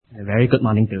A very good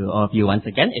morning to all of you once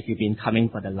again. If you've been coming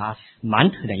for the last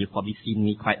month, then you've probably seen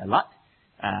me quite a lot.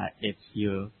 If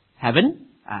you haven't,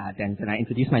 then can I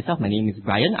introduce myself? My name is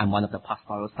Brian. I'm one of the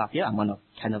pastoral staff here. I'm one of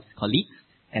Kenneth's colleagues,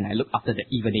 and I look after the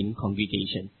evening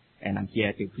congregation. And I'm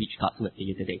here to preach God's word to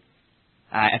you today.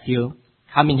 As you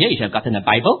come in here, you should have gotten a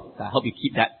Bible. So I hope you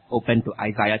keep that open to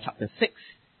Isaiah chapter 6.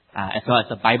 As well as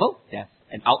the Bible, there's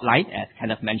an outline, as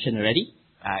Kenneth mentioned already,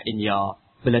 in your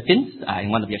bulletins, in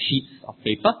one of your sheets of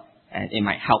paper, and it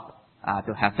might help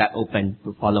to have that open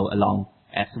to follow along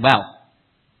as well.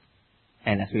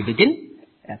 And as we begin,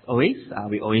 as always,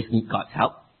 we always need God's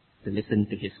help to listen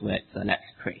to His word, so let's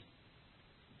pray.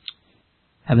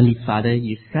 Heavenly Father,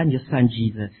 you sent your Son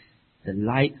Jesus, the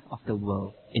light of the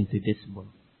world, into this world.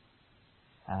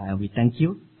 And we thank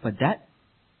you for that.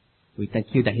 We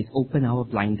thank you that He's opened our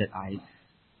blinded eyes.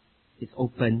 He's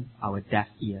opened our deaf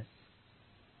ears.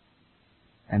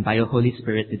 And by your Holy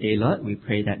Spirit today, Lord, we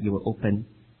pray that you will open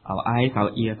our eyes,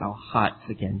 our ears, our hearts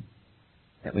again,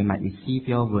 that we might receive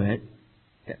your word,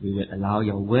 that we would allow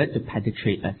your word to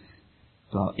penetrate us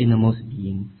to our innermost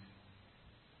beings,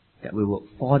 that we will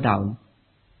fall down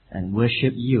and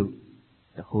worship you,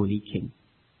 the Holy King,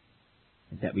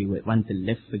 and that we would want to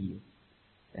live for you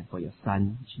and for your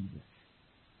Son, Jesus.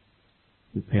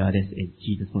 We pray all this in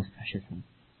Jesus' most precious name.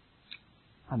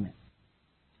 Amen.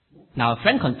 Now, a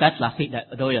friend confessed last week that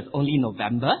although it was only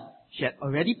November, she had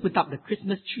already put up the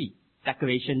Christmas tree,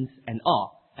 decorations and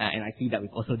all. And I see that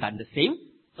we've also done the same.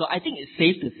 So I think it's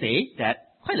safe to say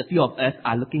that quite a few of us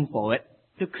are looking forward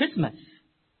to Christmas.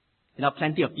 You know,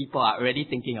 plenty of people are already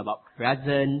thinking about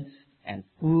presents and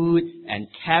food and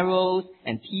carols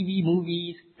and TV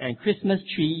movies and Christmas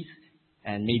trees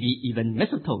and maybe even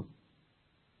mistletoe.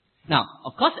 Now,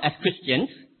 of course, as Christians,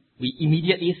 we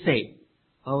immediately say,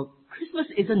 oh, Christmas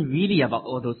isn't really about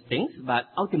all those things, but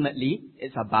ultimately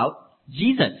it's about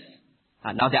Jesus.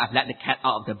 Now that I've let the cat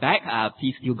out of the bag,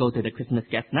 please do go to the Christmas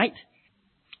guest night.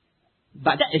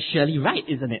 But that is surely right,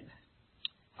 isn't it?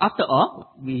 After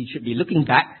all, we should be looking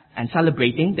back and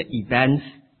celebrating the events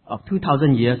of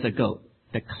 2,000 years ago,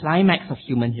 the climax of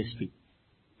human history,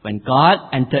 when God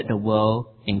entered the world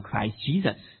in Christ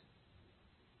Jesus.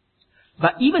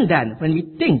 But even then, when we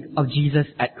think of Jesus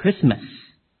at Christmas,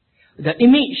 the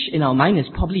image in our mind is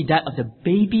probably that of the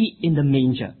baby in the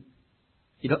manger.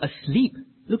 You know, asleep,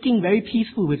 looking very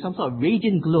peaceful with some sort of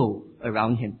radiant glow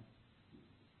around him.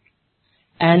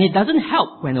 And it doesn't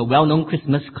help when a well-known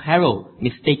Christmas carol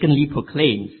mistakenly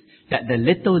proclaims that the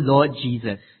little Lord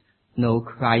Jesus, no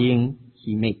crying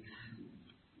he makes.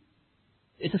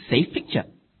 It's a safe picture.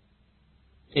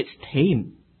 It's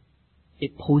tame.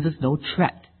 It poses no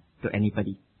threat to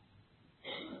anybody.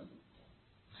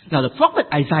 Now, the prophet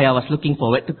Isaiah was looking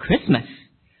forward to Christmas.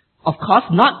 Of course,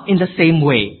 not in the same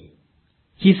way.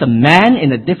 He's a man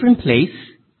in a different place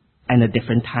and a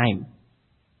different time.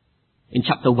 In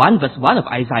chapter 1, verse 1 of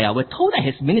Isaiah, we're told that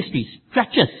his ministry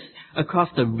stretches across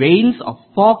the reigns of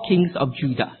 4 kings of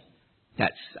Judah.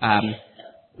 That's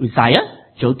Uzziah,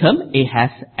 Jotham,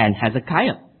 Ahaz, and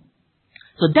Hezekiah.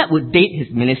 So that would date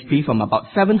his ministry from about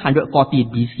 740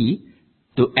 BC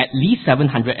to at least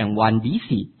 701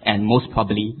 BC, and most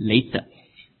probably later.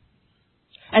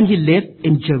 And he lived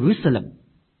in Jerusalem,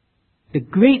 the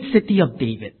great city of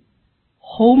David,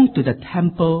 home to the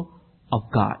temple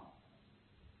of God.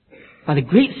 But the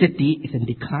great city is in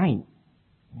decline.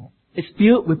 It's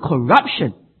filled with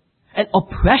corruption and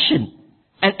oppression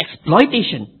and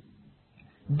exploitation.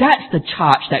 That's the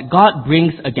charge that God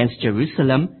brings against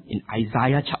Jerusalem in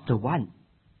Isaiah chapter 1.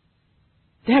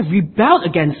 They have rebelled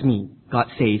against me, God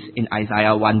says in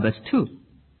Isaiah 1 verse 2.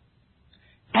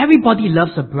 Everybody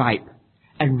loves a bribe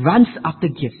and runs after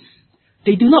gifts.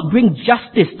 They do not bring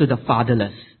justice to the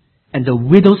fatherless, and the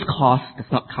widow's cause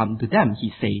does not come to them,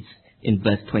 he says in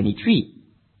verse 23.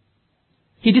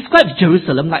 He describes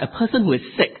Jerusalem like a person who is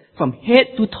sick from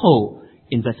head to toe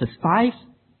in verses 5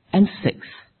 and 6.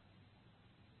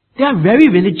 They are very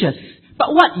religious,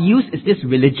 but what use is this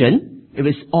religion if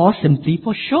it's all simply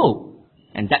for show?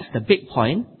 And that's the big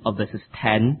point of verses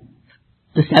 10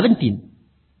 to 17.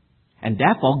 And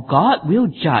therefore, God will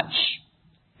judge.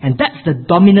 And that's the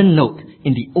dominant note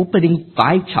in the opening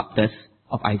 5 chapters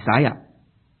of Isaiah.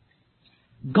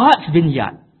 God's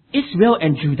vineyard, Israel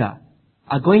and Judah,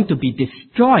 are going to be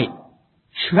destroyed,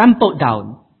 trampled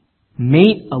down,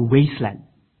 made a wasteland.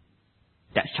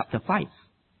 That's chapter 5.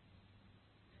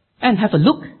 And have a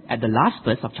look at the last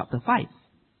verse of chapter 5.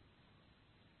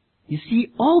 You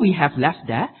see, all we have left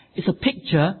there is a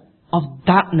picture of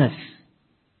darkness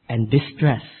and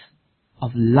distress,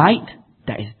 of light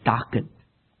that is darkened.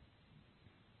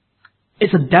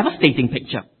 It's a devastating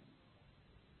picture.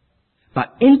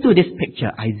 But into this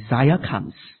picture, Isaiah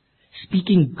comes,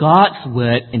 speaking God's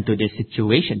word into this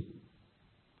situation.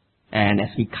 And as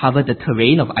we cover the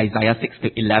terrain of Isaiah 6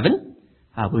 to 11,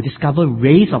 we'll discover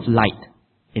rays of light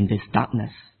in this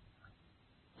darkness.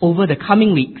 Over the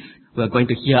coming weeks, we're going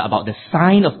to hear about the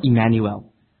sign of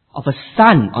Emmanuel, of a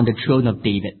son on the throne of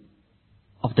David,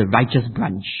 of the righteous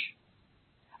branch.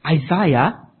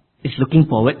 Isaiah is looking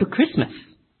forward to Christmas.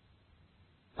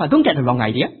 But don't get the wrong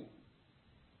idea.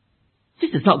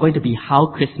 This is not going to be how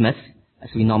Christmas as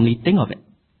we normally think of it.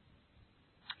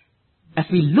 As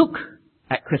we look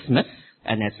at Christmas,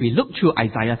 and as we look through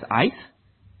Isaiah's eyes,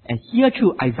 and hear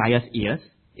through Isaiah's ears,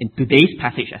 in today's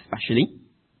passage especially,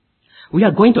 we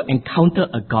are going to encounter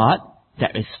a God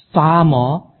that is far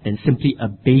more than simply a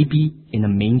baby in a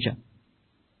manger.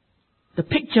 The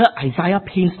picture Isaiah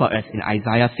paints for us in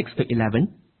Isaiah 6 to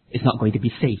 11 is not going to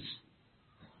be safe.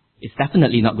 It's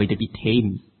definitely not going to be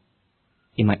tame.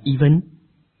 It might even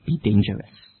be dangerous.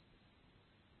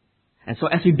 And so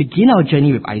as we begin our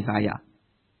journey with Isaiah,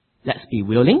 let's be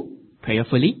willing,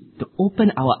 prayerfully, to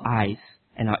open our eyes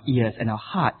and our ears and our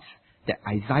hearts that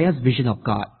Isaiah's vision of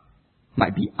God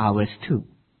might be ours too.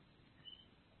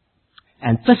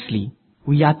 And firstly,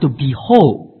 we are to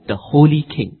behold the Holy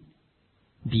King.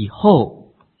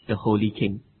 Behold the Holy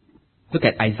King. Look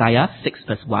at Isaiah 6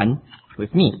 verse 1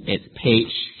 with me. It's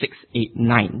page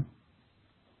 689.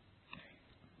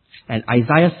 And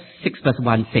Isaiah 6 verse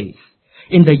 1 says,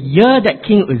 "In the year that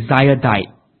King Uzziah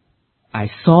died, I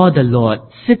saw the Lord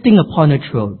sitting upon a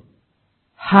throne,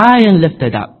 high and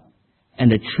lifted up,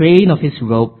 and the train of his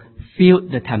robe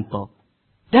filled the temple."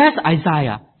 There's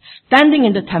Isaiah standing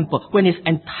in the temple when his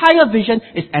entire vision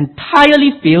is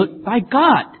entirely filled by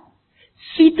God.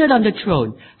 Seated on the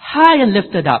throne, high and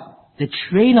lifted up, the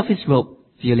train of his robe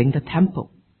filling the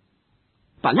temple.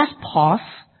 But let's pause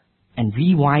and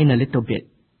rewind a little bit.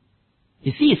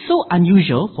 You see, it's so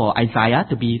unusual for Isaiah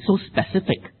to be so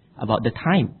specific about the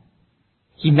time.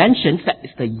 He mentions that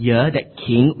it's the year that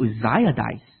King Uzziah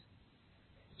dies.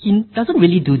 He doesn't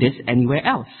really do this anywhere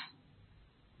else.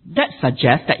 That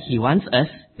suggests that he wants us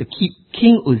to keep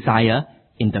King Uzziah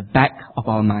in the back of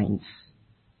our minds.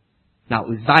 Now,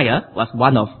 Uzziah was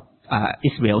one of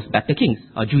Israel's better kings,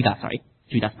 or Judah's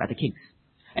better kings.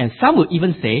 And some would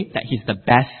even say that he's the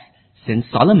best since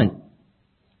Solomon.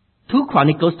 2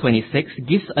 Chronicles 26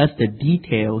 gives us the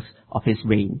details of his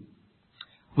reign.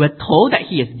 We're told that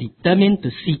he is determined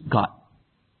to seek God.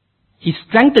 He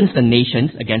strengthens the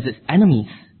nations against its enemies.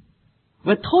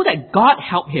 We're told that God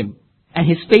helped him, and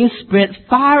his fame spread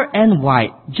far and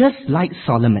wide, just like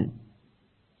Solomon.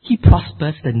 He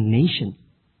prospers the nation.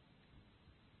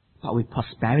 But with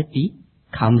prosperity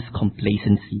comes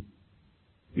complacency.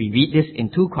 We read this in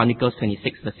 2 Chronicles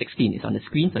 26 verse 16. It's on the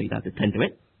screen, so you don't have to turn to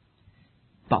it.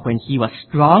 But when he was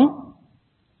strong,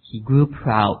 he grew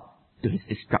proud to his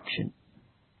destruction.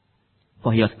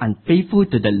 For he was unfaithful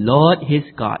to the Lord his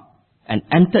God, and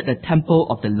entered the temple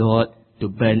of the Lord to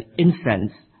burn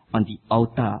incense on the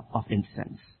altar of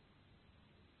incense.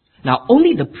 Now,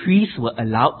 only the priests were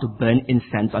allowed to burn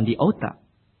incense on the altar.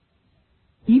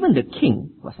 Even the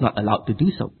king was not allowed to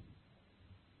do so.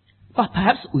 But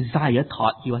perhaps Uzziah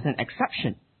thought he was an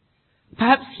exception.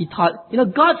 Perhaps he thought,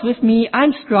 God's with me,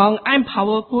 I'm strong, I'm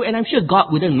powerful, and I'm sure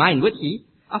God wouldn't mind, would he?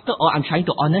 After all, I'm trying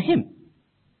to honor him.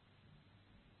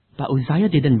 But Uzziah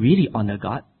didn't really honor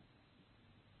God.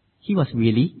 He was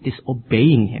really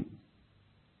disobeying him.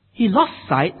 He lost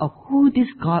sight of who this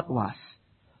God was,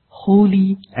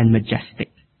 holy and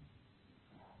majestic.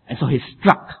 And so he's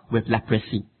struck with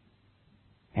leprosy.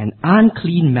 An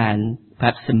unclean man,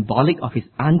 perhaps symbolic of his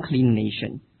unclean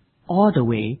nation, all the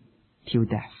way till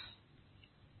death.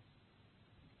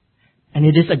 And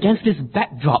it is against this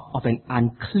backdrop of an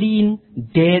unclean,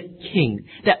 dead king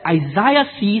that Isaiah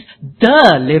sees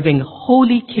the living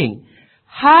holy king,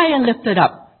 high and lifted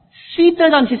up,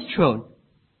 seated on his throne.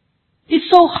 He's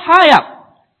so high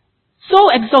up, so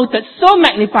exalted, so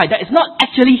magnified that it's not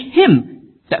actually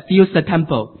him that fills the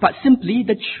temple, but simply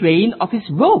the train of his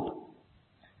robe.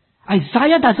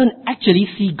 Isaiah doesn't actually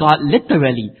see God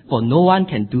literally, for no one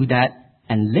can do that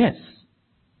and live.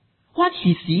 What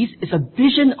he sees is a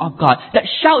vision of God that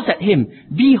shouts at him,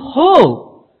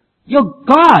 "Behold, your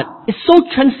God is so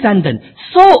transcendent,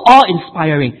 so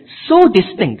awe-inspiring, so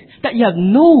distinct, that you have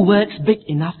no words big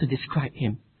enough to describe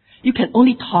him. You can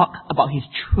only talk about his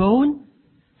throne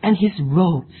and his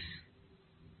robes."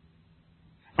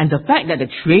 And the fact that the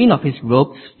train of his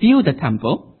robes fill the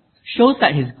temple shows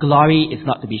that his glory is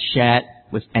not to be shared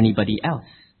with anybody else.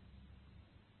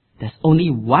 There's only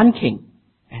one king,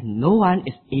 and no one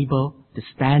is able to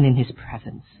stand in his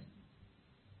presence.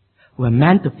 We're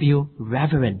meant to feel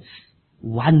reverence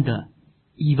wonder,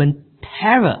 even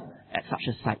terror at such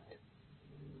a sight.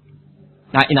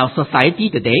 Now, in our society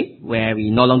today, where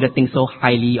we no longer think so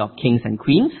highly of kings and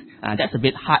queens, that's a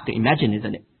bit hard to imagine,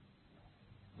 isn't it?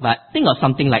 But think of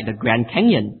something like the Grand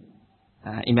Canyon.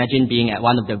 Imagine being at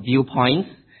one of the viewpoints,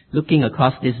 looking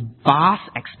across this vast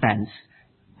expanse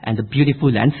and the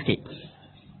beautiful landscape.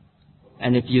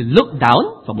 And if you look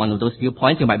down from one of those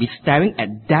viewpoints, you might be staring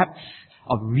at depths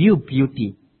of real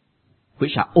beauty,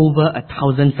 which are over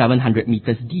 1,700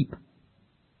 meters deep.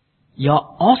 You're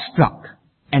awestruck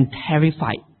and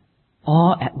terrified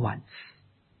all at once.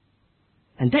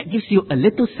 And that gives you a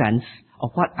little sense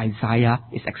of what Isaiah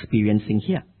is experiencing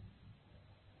here.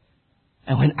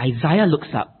 And when Isaiah looks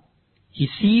up, he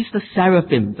sees the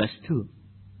seraphim, verse 2.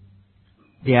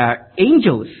 They are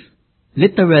angels,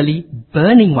 literally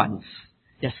burning ones.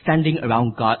 They're standing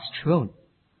around God's throne.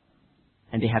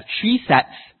 And they have 3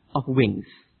 sets of wings.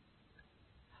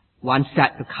 One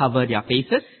set to cover their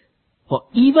faces, for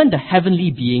even the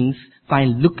heavenly beings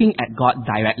find looking at God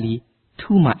directly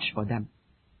too much for them.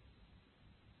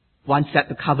 One set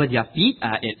to cover their feet,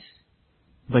 it's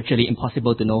virtually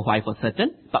impossible to know why for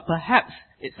certain, but perhaps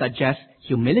it suggests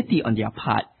humility on their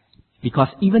part, because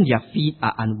even their feet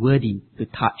are unworthy to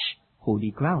touch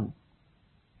holy ground.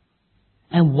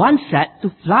 And one set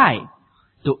to fly,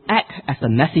 to act as the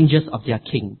messengers of their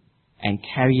king and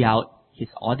carry out his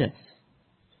orders.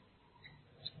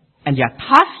 And their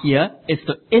task here is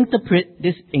to interpret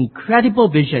this incredible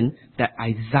vision that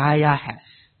Isaiah has.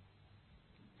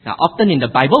 Now, often in the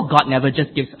Bible, God never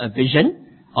just gives a vision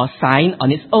or sign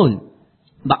on its own,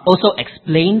 but also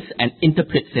explains and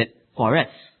interprets it for us.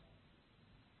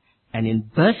 And in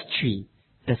verse 3,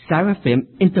 the seraphim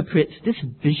interprets this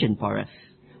vision for us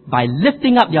by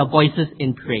lifting up their voices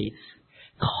in praise,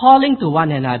 calling to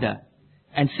one another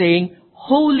and saying,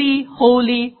 "Holy,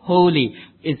 holy, holy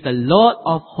is the Lord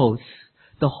of hosts.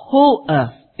 The whole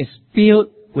earth is filled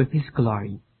with His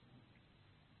glory."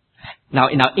 Now,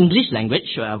 in our English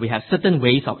language, we have certain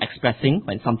ways of expressing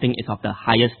when something is of the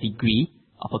highest degree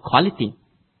of a quality.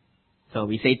 So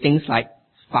we say things like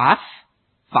fast,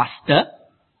 faster,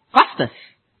 fastest,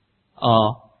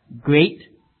 or great,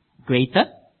 greater,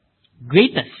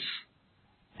 greatest.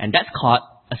 And that's called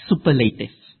a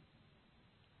superlative.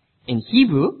 In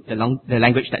Hebrew, the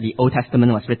language that the Old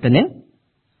Testament was written in,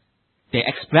 they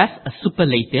express a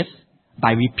superlative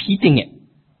by repeating it.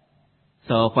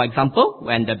 So, for example,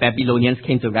 when the Babylonians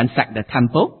came to ransack the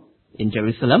temple in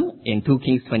Jerusalem in 2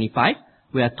 Kings 25,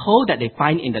 we are told that they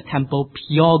find in the temple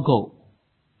pure gold.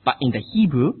 But in the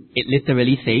Hebrew, it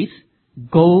literally says,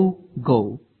 "Go,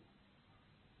 go."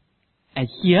 And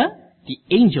here, the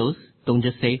angels don't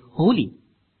just say holy.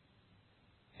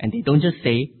 And they don't just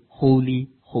say holy,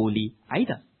 holy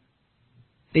either.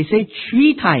 They say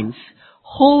 3 times,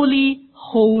 holy,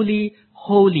 holy,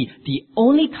 holy. The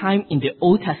only time in the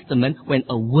Old Testament when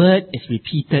a word is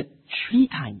repeated 3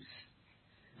 times.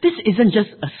 This isn't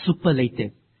just a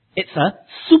superlative. It's a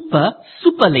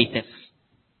superlative.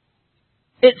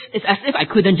 It's as if I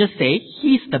couldn't just say,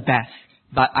 "He's the best,"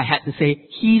 but I had to say,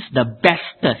 "He's the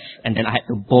bestest," and then I had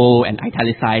to bold and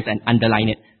italicize and underline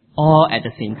it all at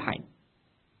the same time.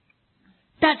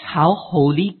 That's how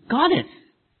holy God is.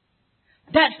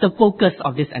 That's the focus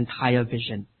of this entire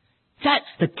vision. That's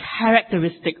the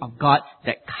characteristic of God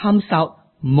that comes out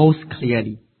most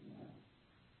clearly.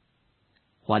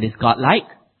 What is God like?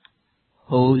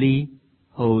 Holy,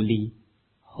 holy,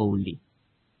 holy.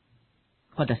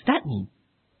 What does that mean?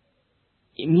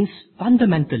 It means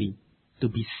fundamentally to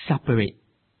be separate,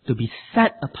 to be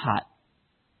set apart.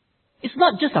 It's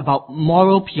not just about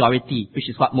moral purity, which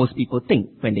is what most people think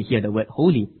when they hear the word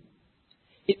holy.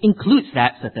 It includes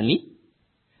that, certainly.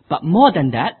 But more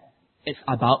than that, it's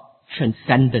about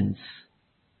transcendence.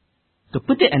 To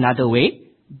put it another way,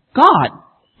 God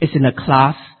is in a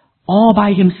class all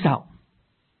by Himself.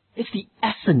 It's the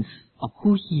essence of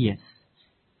who He is.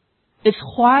 It's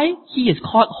why He is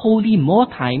called holy more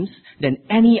times than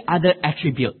any other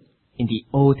attribute in the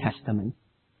Old Testament.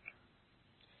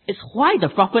 It's why the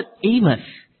prophet Amos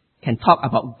can talk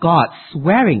about God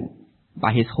swearing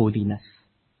by His holiness.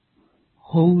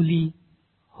 Holy,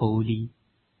 holy,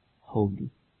 holy.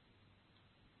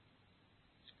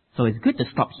 So it's good to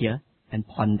stop here and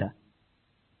ponder.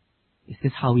 Is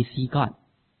this how we see God?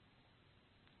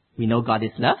 We know God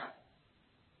is love.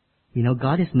 We know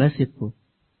God is merciful.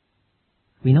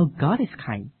 We know God is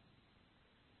kind.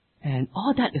 And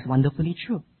all that is wonderfully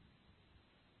true.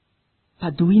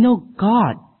 But do we know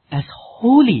God as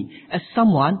holy, as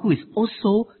someone who is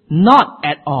also not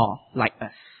at all like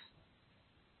us?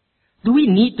 Do we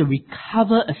need to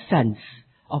recover a sense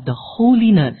of the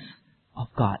holiness of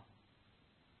God?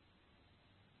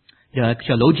 The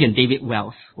theologian David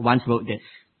Wells once wrote this: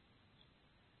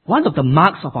 "One of the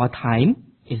marks of our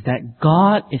time is that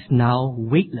God is now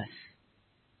weightless.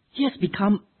 He has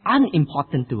become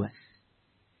unimportant to us.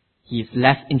 He is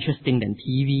less interesting than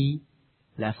TV,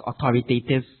 less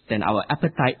authoritative than our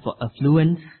appetite for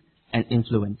affluence and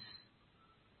influence.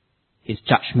 His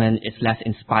judgment is less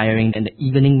inspiring than the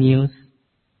evening news,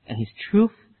 and his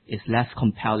truth is less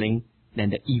compelling than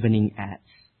the evening ads."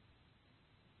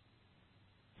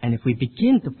 And if we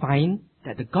begin to find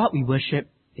that the God we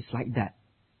worship is like that,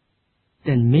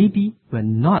 then maybe we're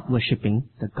not worshipping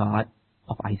the God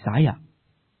of Isaiah.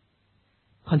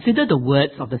 Consider the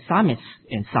words of the psalmist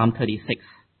in Psalm 36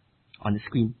 on the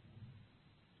screen.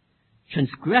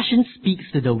 "Transgression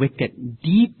speaks to the wicked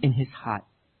deep in his heart.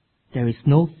 There is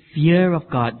no fear of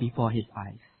God before his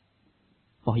eyes.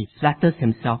 For he flatters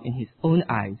himself in his own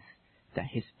eyes that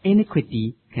his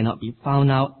iniquity cannot be found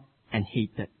out and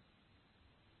hated."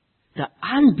 The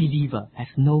unbeliever has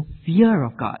no fear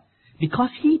of God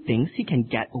because he thinks he can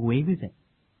get away with it.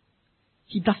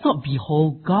 He does not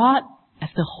behold God as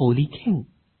the holy king.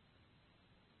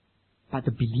 But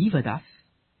the believer does.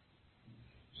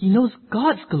 He knows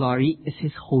God's glory is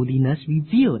his holiness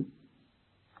revealed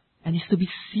and is to be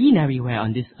seen everywhere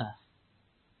on this earth.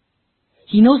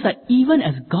 He knows that even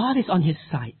as God is on his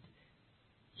side,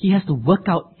 he has to work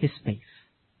out his faith.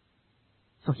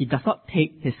 So he does not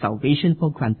take his salvation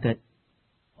for granted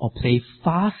or play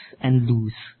fast and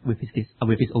loose with his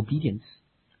obedience.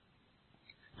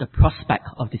 The prospect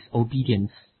of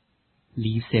disobedience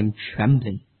leaves him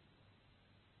trembling.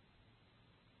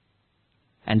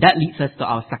 And that leads us to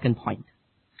our second point.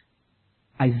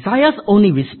 Isaiah's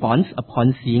only response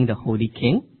upon seeing the Holy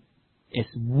King is,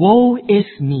 "Woe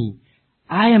is me!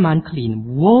 I am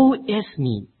unclean. Woe is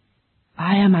me!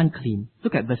 I am unclean."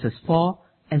 Look at verses 4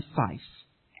 and 5.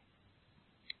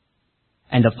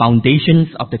 "And the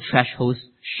foundations of the thresholds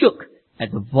shook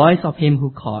at the voice of him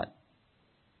who called,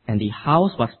 and the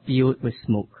house was filled with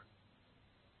smoke.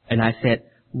 And I said,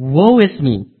 Woe is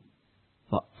me,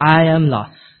 for I am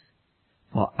lost,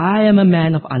 for I am a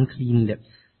man of unclean lips,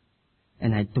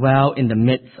 and I dwell in the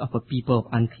midst of a people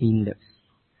of unclean lips.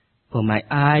 For my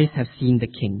eyes have seen the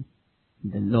King,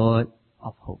 the Lord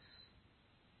of hosts."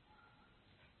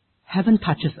 Heaven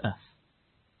touches earth.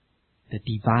 The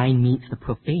divine meets the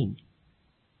profane.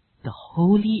 The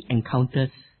holy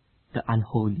encounters the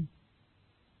unholy.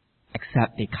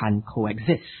 Except they can't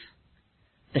coexist.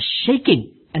 The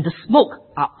shaking and the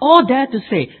smoke are all there to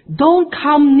say, don't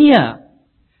come near,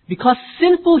 because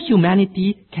sinful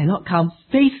humanity cannot come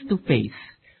face to face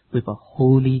with a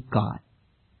holy God.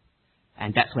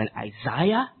 And that's when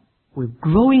Isaiah, with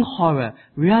growing horror,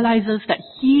 realizes that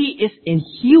he is in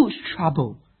huge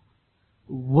trouble.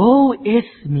 "Woe is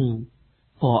me,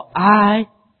 for I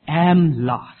am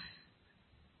lost."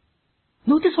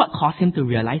 Notice what caused him to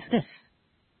realize this.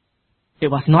 It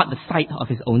was not the sight of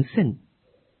his own sin.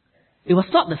 It was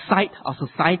not the sight of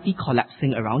society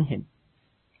collapsing around him.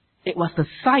 It was the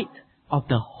sight of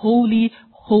the holy,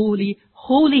 holy,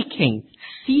 holy King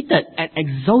seated and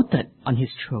exalted on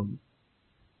his throne.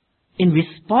 In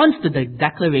response to the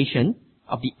declaration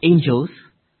of the angels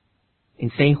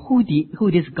in saying who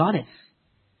this God is,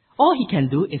 all he can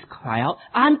do is cry out,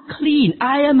 "Unclean,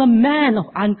 I am a man of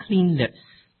unclean lips."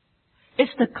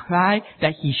 It's the cry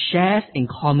that he shares in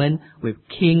common with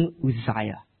King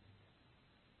Uzziah.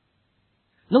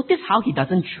 Notice how he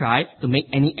doesn't try to make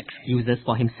any excuses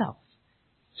for himself.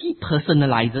 He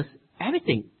personalizes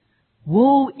everything.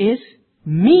 "Woe is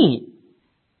me!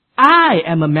 I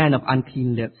am a man of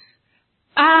unclean lips.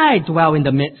 I dwell in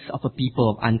the midst of a people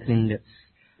of unclean lips.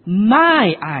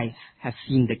 My eyes have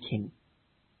seen the King."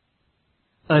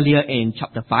 Earlier in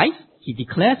chapter 5, he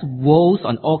declares woes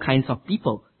on all kinds of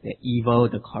people: the evil,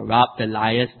 the corrupt, the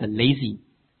liars, the lazy.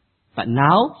 But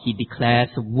now he declares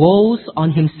woes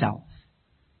on himself.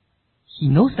 He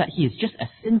knows that he is just as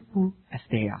sinful as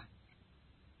they are.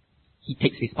 He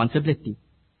takes responsibility.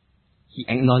 He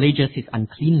acknowledges his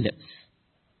unclean lips.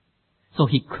 So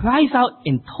he cries out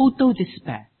in total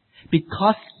despair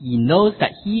because he knows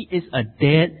that he is a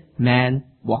dead man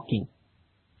walking.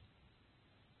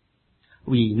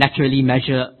 We naturally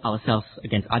measure ourselves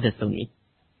against others, don't we?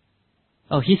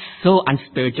 "Oh, he's so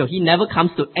unspiritual. He never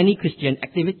comes to any Christian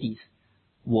activities.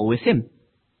 Woe is him.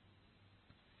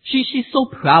 She's so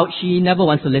proud. She never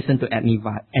wants to listen to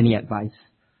any advice.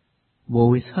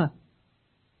 Woe is her.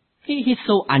 He's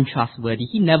so untrustworthy.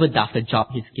 He never does the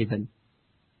job he's given.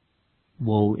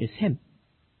 Woe is him."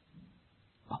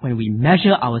 But when we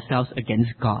measure ourselves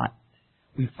against God,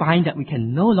 we find that we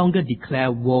can no longer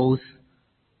declare woes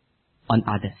on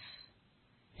others.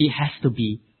 It has to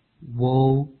be,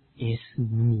 "Woe is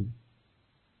me.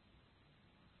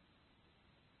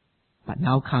 But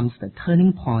now comes the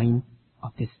turning point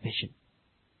of this vision.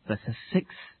 Verses 6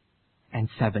 and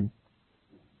 7.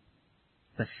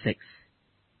 Verse 6.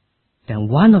 Then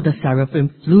one of the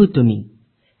seraphim flew to me,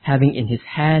 having in his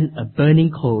hand a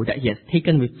burning coal that he has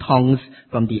taken with tongs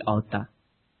from the altar.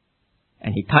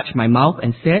 And he touched my mouth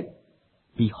and said,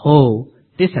 Behold,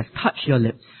 this has touched your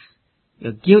lips.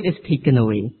 Your guilt is taken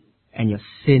away, and your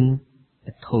sin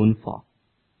atoned for.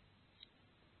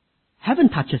 Heaven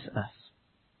touches earth.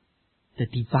 The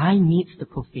divine meets the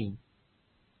profane.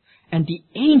 And the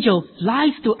angel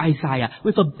flies to Isaiah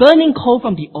with a burning coal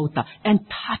from the altar and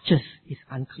touches his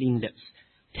unclean lips,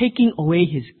 taking away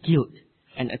his guilt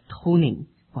and atoning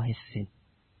for his sin.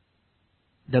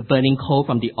 The burning coal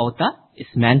from the altar is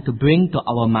meant to bring to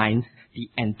our minds the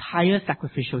entire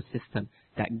sacrificial system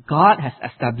that God has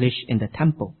established in the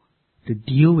temple to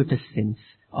deal with the sins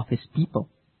of his people.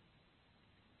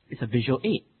 It's a visual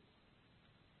aid.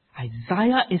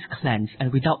 Isaiah is cleansed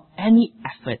and without any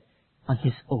effort on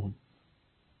his own.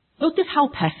 Notice how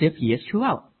passive he is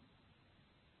throughout.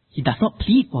 He does not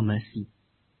plead for mercy.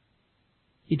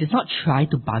 He does not try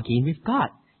to bargain with God.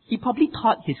 He probably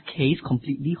thought his case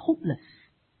completely hopeless.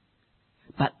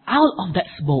 But out of that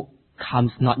smoke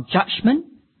comes not judgment,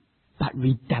 but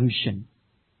redemption.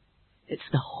 It's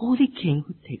the Holy King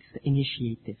who takes the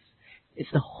initiative.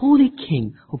 It's the Holy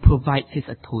King who provides his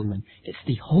atonement. It's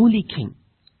the Holy King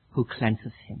who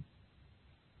cleanses him.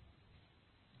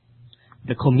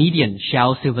 The comedian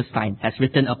Shel Silverstein has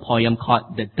written a poem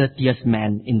called The Dirtiest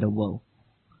Man in the World.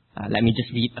 Let me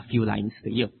just read a few lines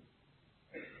to you.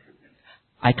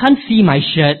 I can't see my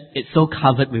shirt, it's so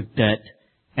covered with dirt,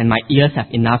 and my ears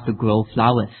have enough to grow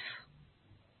flowers.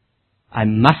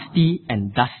 I'm musty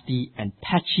and dusty and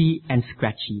patchy and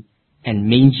scratchy and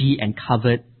mangy and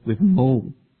covered with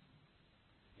mold.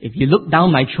 If you look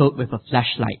down my throat with a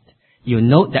flashlight, you'll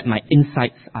note that my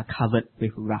insides are covered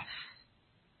with rust.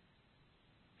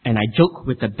 And I joke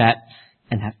with the bats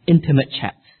and have intimate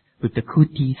chats with the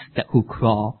cooties who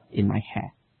crawl in my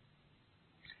hair.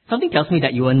 Something tells me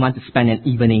that you won't want to spend an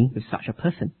evening with such a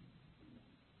person.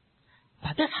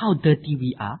 But that's how dirty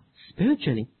we are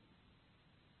spiritually.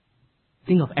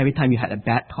 Think of every time you had a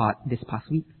bad thought this past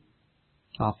week.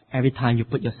 Of every time you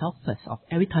put yourself first. Of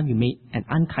every time you made an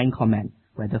unkind comment,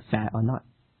 whether fair or not.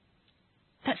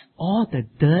 That's all the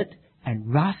dirt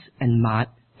and rust and mud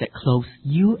that clothes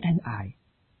you and I.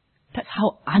 That's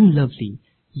how unlovely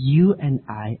you and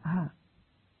I are.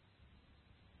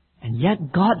 And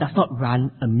yet God does not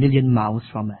run a million miles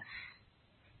from us.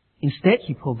 Instead,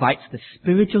 he provides the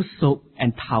spiritual soap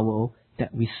and towel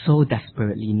that we so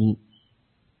desperately need.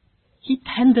 He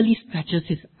tenderly stretches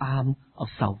his arm of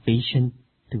salvation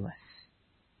to us.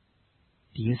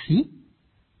 Do you see?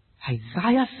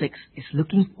 Isaiah 6 is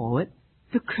looking forward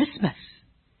to Christmas.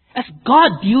 As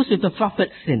God deals with the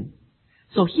prophet's sin,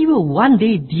 so he will one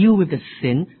day deal with the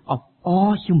sin of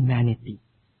all humanity.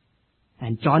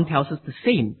 And John tells us the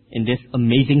same in this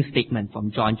amazing statement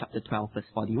from John chapter 12 verse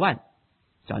 41.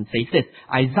 John says this,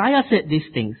 Isaiah said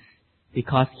these things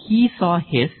because he saw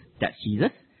his, that's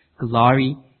Jesus,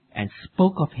 glory and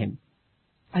spoke of him.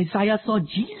 Isaiah saw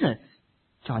Jesus,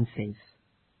 John says.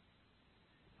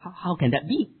 How can that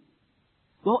be?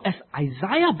 Well, as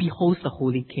Isaiah beholds the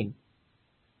Holy King,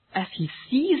 as he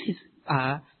sees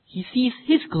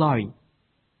his glory.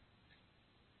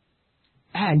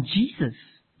 And Jesus,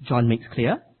 John makes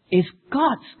clear, is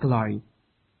God's glory.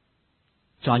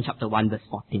 John chapter 1 verse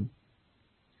 14.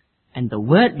 And the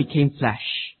Word became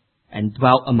flesh and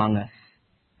dwelt among us.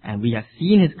 And we have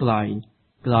seen his glory,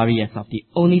 glory as of the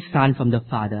only Son from the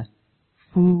Father,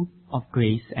 full of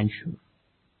grace and truth.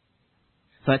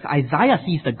 So as Isaiah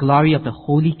sees the glory of the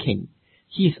Holy King,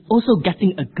 he is also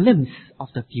getting a glimpse of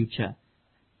the future.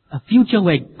 A future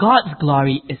where God's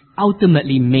glory is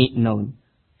ultimately made known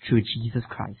through Jesus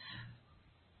Christ.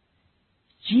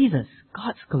 Jesus,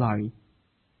 God's glory,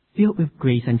 filled with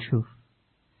grace and truth.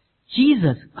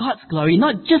 Jesus, God's glory,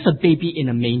 not just a baby in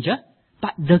a manger,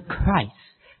 but the Christ,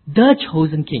 the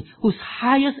chosen King, whose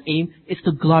highest aim is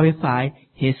to glorify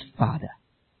his Father.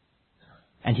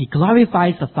 And he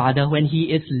glorifies the Father when he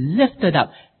is lifted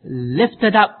up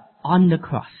on the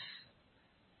cross.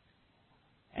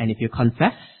 And if you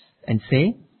confess and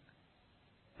say,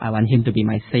 I want him to be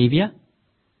my Savior,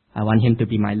 I want him to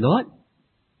be my Lord,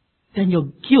 then your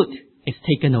guilt is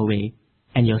taken away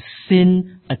and your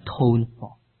sin atoned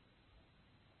for.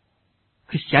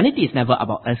 Christianity is never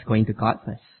about us going to God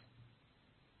first.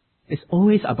 It's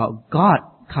always about God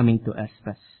coming to us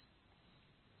first.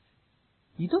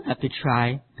 You don't have to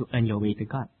try to earn your way to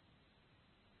God.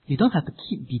 You don't have to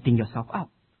keep beating yourself up.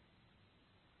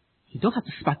 You don't have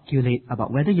to speculate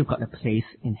about whether you've got a place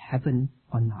in heaven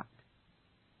or not.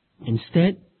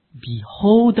 Instead,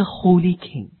 behold the Holy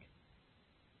King.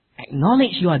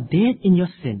 Acknowledge you are dead in your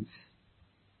sins,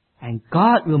 and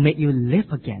God will make you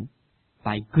live again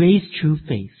by grace through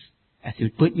faith as you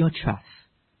put your trust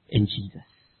in Jesus.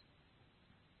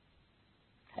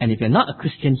 And if you're not a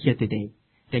Christian here today,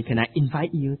 then can I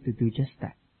invite you to do just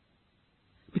that?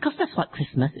 Because that's what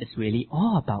Christmas is really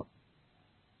all about.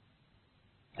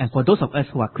 And for those of us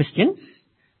who are Christians,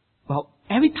 well,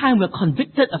 every time we're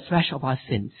convicted afresh of our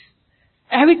sins,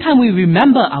 every time we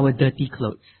remember our dirty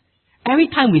clothes, every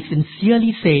time we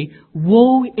sincerely say,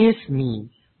 woe is me,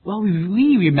 well,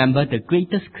 we remember the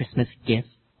greatest Christmas gift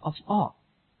of all.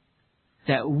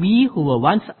 That we who were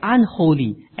once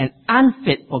unholy and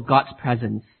unfit for God's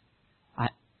presence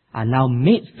are now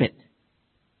made fit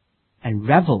and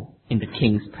revel in the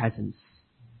King's presence.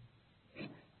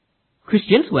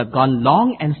 Christians who have gone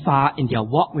long and far in their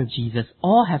walk with Jesus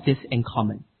all have this in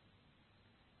common.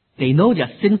 They know their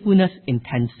sinfulness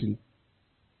intensely.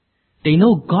 They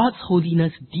know God's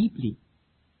holiness deeply.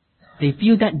 They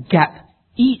feel that gap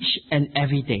each and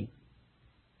every day.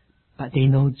 But they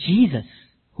know Jesus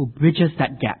who bridges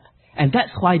that gap. And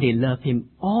that's why they love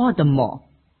Him all the more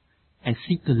and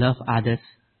seek to love others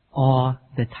all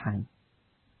the time.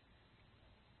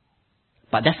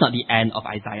 But that's not the end of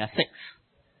Isaiah 6.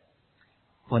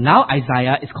 For now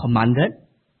Isaiah is commanded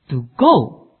to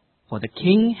go, for the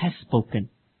King has spoken.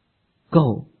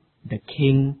 Go, the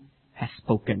King has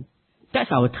spoken.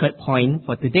 That's our third point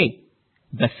for today.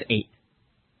 Verse 8.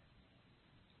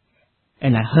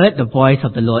 And I heard the voice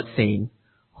of the Lord saying,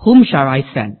 whom shall I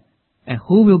send? And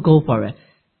who will go for us?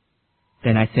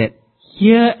 Then I said,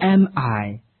 here am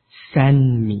I,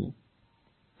 send me.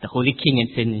 The Holy King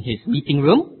is in his meeting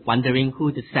room, wondering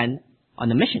who to send on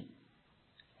the mission.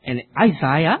 And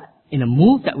Isaiah, in a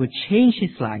move that will change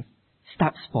his life,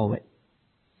 steps forward.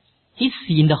 He's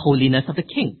seen the holiness of the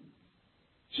King.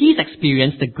 He's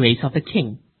experienced the grace of the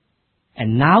King.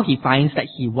 And now he finds that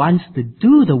he wants to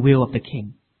do the will of the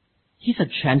King. He's a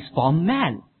transformed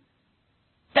man.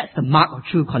 That's the mark of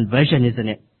true conversion, isn't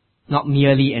it? Not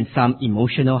merely in some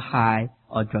emotional high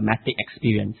or dramatic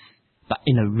experience, but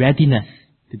in a readiness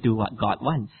to do what God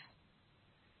wants.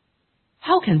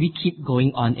 How can we keep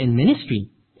going on in ministry,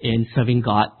 in serving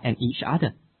God and each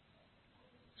other?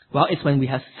 Well, it's when we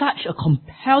have such a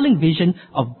compelling vision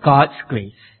of God's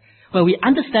grace, when we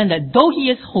understand that though He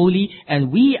is holy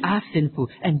and we are sinful,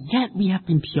 and yet we have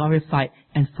been purified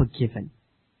and forgiven.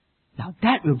 Now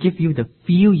that will give you the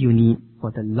feel you need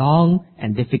for the long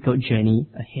and difficult journey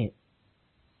ahead.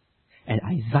 And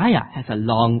Isaiah has a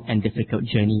long and difficult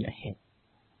journey ahead.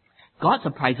 God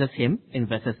surprises him in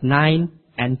verses 9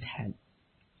 and 10.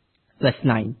 Verse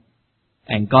 9.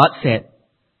 And God said,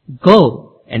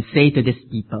 go and say to this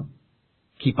people,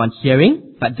 keep on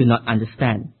hearing, but do not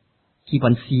understand. Keep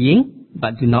on seeing,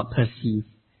 but do not perceive.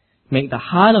 Make the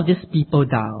heart of this people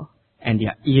dull, and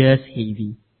their ears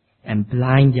heavy, and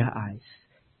blind their eyes,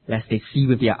 lest they see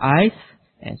with their eyes,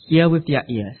 and hear with their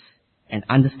ears, and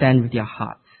understand with their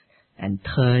hearts, and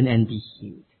turn and be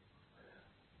healed.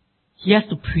 He has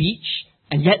to preach,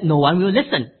 and yet no one will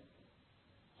listen.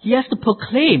 He has to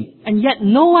proclaim, and yet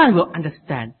no one will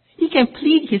understand. He can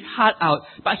plead his heart out,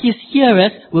 but his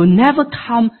hearers will never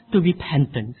come to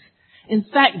repentance. In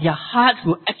fact, their hearts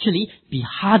will actually be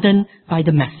hardened by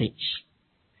the message.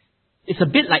 It's a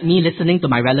bit like me listening to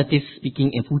my relatives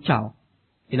speaking in Fuzhou.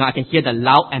 I can hear the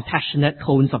loud and passionate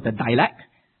tones of the dialect,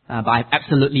 but I have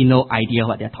absolutely no idea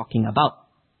what they're talking about.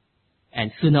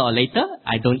 And sooner or later,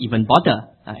 I don't even bother.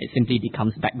 It simply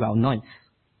becomes background noise.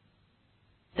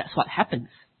 That's what happens.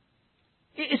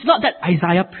 It's not that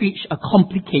Isaiah preached a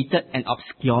complicated and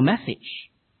obscure message.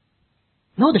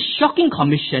 No, the shocking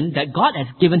commission that God has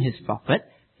given His prophet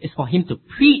is for him to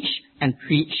preach and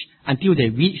preach until they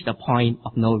reach the point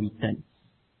of no return.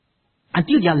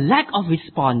 Until their lack of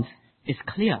response is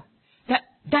clear.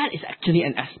 That is actually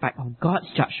an aspect of God's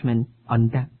judgment on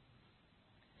them.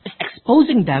 It's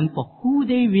exposing them for who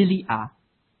they really are.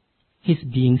 He's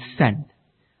being sent,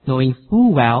 knowing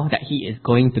full well that he is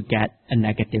going to get a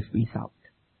negative result.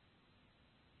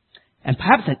 And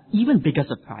perhaps an even bigger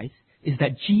surprise is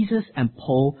that Jesus and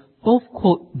Paul both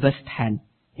quote verse 10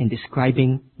 in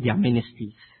describing their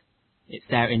ministries. It's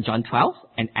there in John 12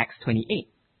 and Acts 28.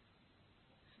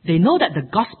 They know that the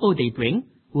gospel they bring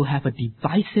will have a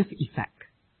divisive effect.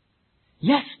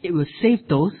 Yes, it will save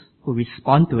those who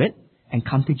respond to it and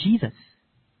come to Jesus.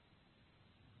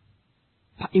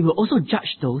 But it will also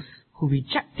judge those who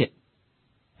reject it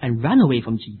and run away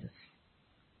from Jesus.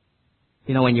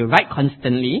 You know, when you write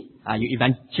constantly, you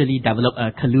eventually develop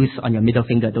a callus on your middle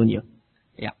finger, don't you?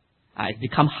 Yeah. It's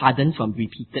become hardened from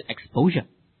repeated exposure.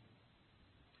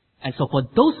 And so for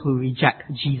those who reject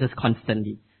Jesus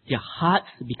constantly, their hearts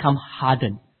become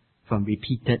hardened from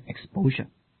repeated exposure.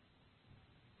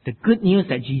 The good news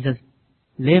that Jesus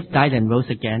lived, died, and rose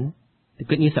again, the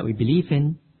good news that we believe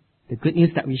in, the good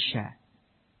news that we share,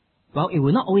 well, it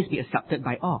will not always be accepted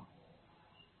by all.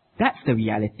 That's the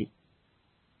reality.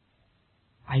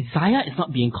 Isaiah is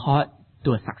not being called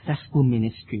to a successful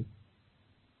ministry.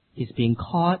 He's being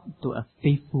called to a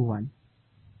faithful one.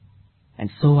 And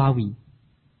so are we.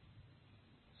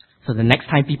 So the next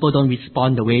time people don't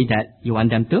respond the way that you want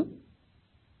them to,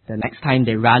 the next time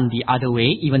they run the other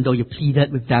way, even though you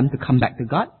pleaded with them to come back to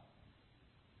God,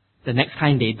 the next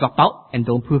time they drop out and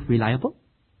don't prove reliable,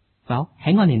 well,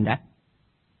 hang on in there.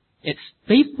 It's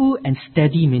faithful and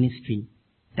steady ministry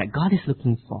that God is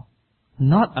looking for,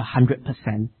 not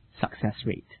 100% success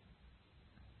rate.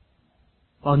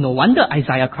 Well, no wonder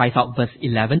Isaiah cries out verse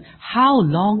 11, "How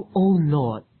long, O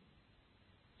Lord?"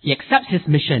 He accepts his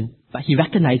mission, but he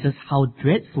recognizes how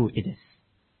dreadful it is.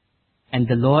 And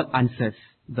the Lord answers,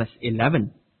 verse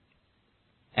 11,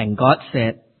 "And God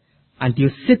said, until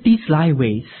cities lie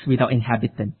waste without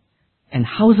inhabitant, and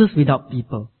houses without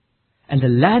people, and the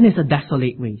land is a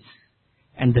desolate waste,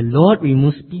 and the Lord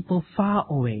removes people far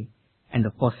away, and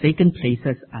the forsaken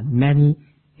places are many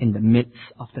in the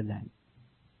midst of the land."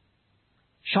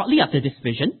 Shortly after this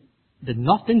vision, the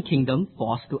northern kingdom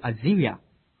falls to Assyria,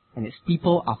 and its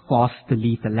people are forced to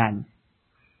leave the land.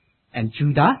 And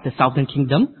Judah, the southern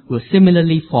kingdom, will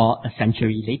similarly fall a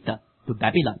century later to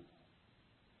Babylon.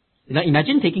 You know,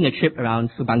 imagine taking a trip around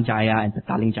Subang Jaya and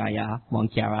Petaling Jaya,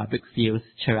 Mont Kiara, Brickfields,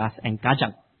 Cheras, and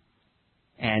Kajang,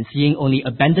 and seeing only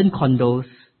abandoned condos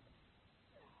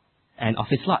and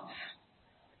office lots,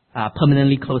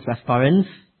 permanently closed restaurants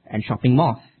and shopping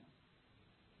malls,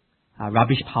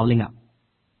 rubbish piling up.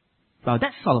 Well,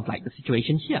 that's sort of like the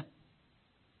situation here.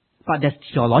 But there's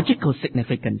theological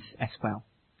significance as well.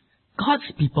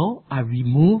 God's people are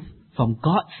removed from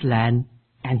God's land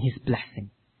and His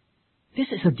blessing. This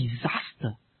is a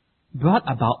disaster brought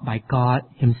about by God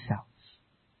Himself.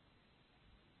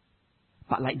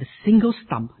 But like the single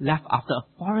stump left after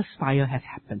a forest fire has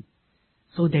happened,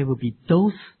 so there will be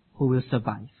those who will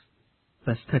survive.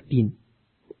 Verse 13.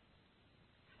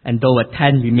 "And though a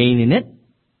tent remain in it,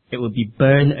 it will be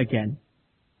burned again,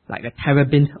 like a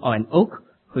terebinth or an oak,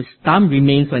 whose stump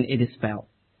remains when it is felled.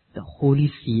 The holy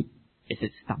seed is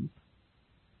its stump."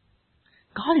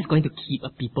 God is going to keep a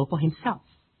people for Himself.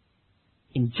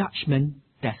 In judgment,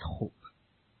 there's hope.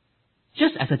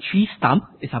 Just as a tree stump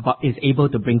is able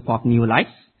to bring forth new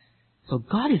life, so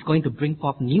God is going to bring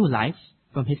forth new life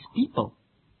from His people.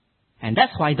 And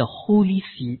that's why the holy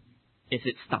seed is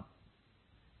its stump.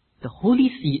 The holy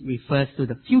seed refers to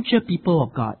the future people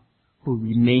of God who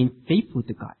remain faithful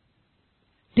to God.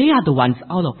 They are the ones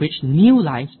out of which new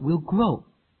life will grow.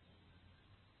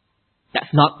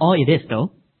 That's not all it is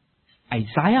though.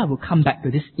 Isaiah will come back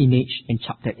to this image in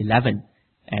chapter 11,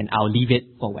 and I'll leave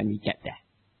it for when we get there.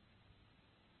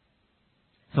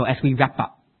 So as we wrap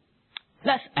up,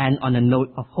 let's end on a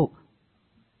note of hope.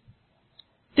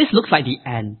 This looks like the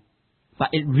end, but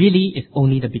it really is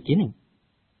only the beginning.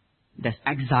 There's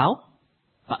exile,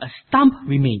 but a stump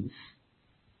remains.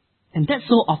 And that's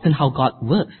so often how God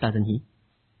works, doesn't He?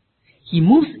 He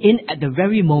moves in at the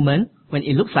very moment when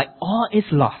it looks like all is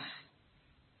lost.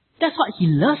 That's what He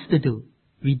loves to do,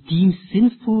 redeem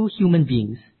sinful human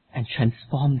beings and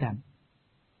transform them.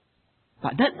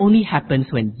 But that only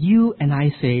happens when you and I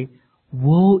say,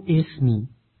 "Woe is me,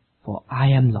 for I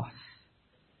am lost."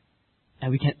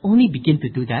 And we can only begin to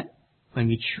do that when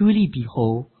we truly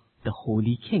behold the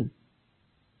Holy King.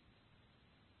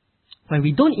 When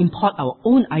we don't import our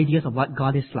own ideas of what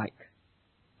God is like,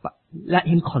 but let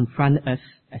Him confront us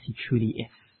as He truly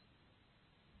is.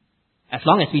 As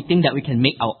long as we think that we can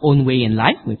make our own way in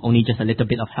life with only just a little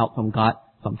bit of help from God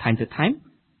from time to time,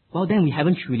 well then we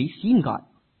haven't truly seen God.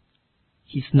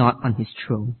 He's not on His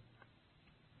throne.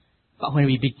 But when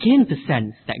we begin to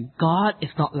sense that God is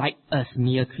not like us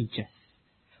mere creatures,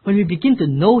 when we begin to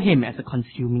know Him as a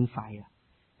consuming fire,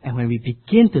 and when we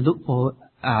begin to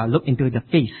look into the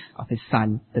face of His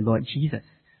Son, the Lord Jesus,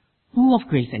 full of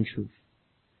grace and truth,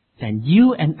 then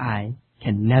you and I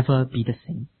can never be the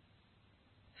same.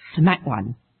 Smack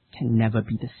one can never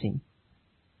be the same.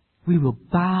 We will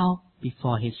bow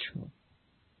before His throne.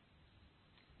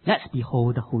 Let's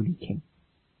behold the Holy King.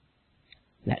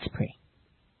 Let's pray.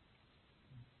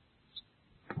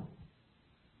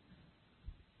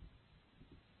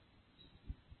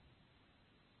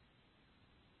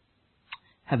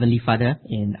 Heavenly Father,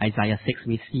 in Isaiah 6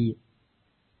 we see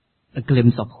a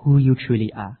glimpse of who you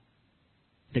truly are.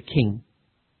 The King,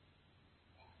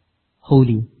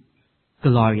 holy,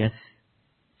 glorious,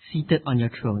 seated on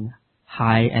your throne,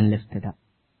 high and lifted up.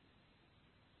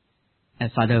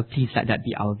 And Father, please let that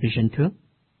be our vision too.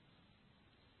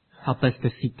 Help us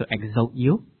to seek to exalt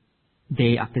you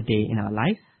day after day in our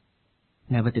lives,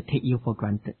 never to take you for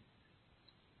granted.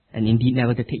 And indeed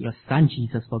never to take your Son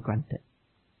Jesus for granted.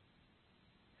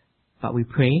 But we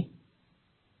pray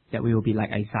that we will be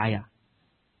like Isaiah,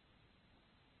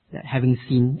 that having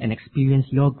seen and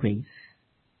experienced your grace,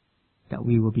 that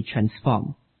we will be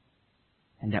transformed,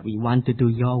 and that we want to do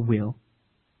your will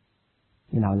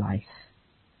in our lives.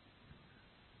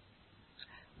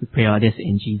 We pray all this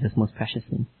in Jesus' most precious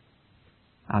name.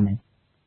 Amen.